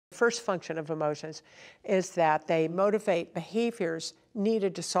first function of emotions is that they motivate behaviors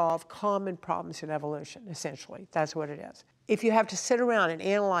needed to solve common problems in evolution, essentially. That's what it is. If you have to sit around and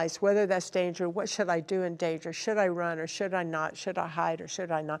analyze whether that's danger, what should I do in danger? Should I run or should I not? Should I hide or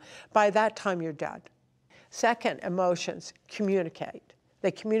should I not? By that time, you're dead. Second, emotions communicate.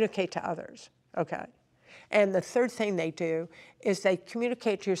 They communicate to others, okay? And the third thing they do is they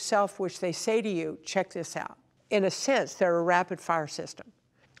communicate to yourself, which they say to you, check this out. In a sense, they're a rapid fire system.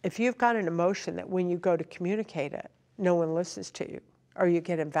 If you've got an emotion that when you go to communicate it, no one listens to you, or you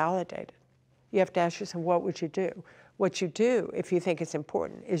get invalidated, you have to ask yourself, what would you do? What you do, if you think it's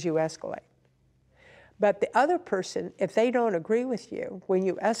important, is you escalate. But the other person, if they don't agree with you, when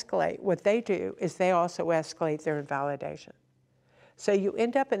you escalate, what they do is they also escalate their invalidation. So you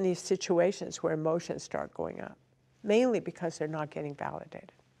end up in these situations where emotions start going up, mainly because they're not getting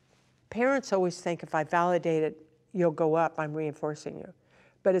validated. Parents always think if I validate it, you'll go up, I'm reinforcing you.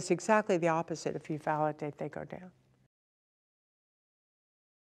 But it's exactly the opposite. If you validate, they go down.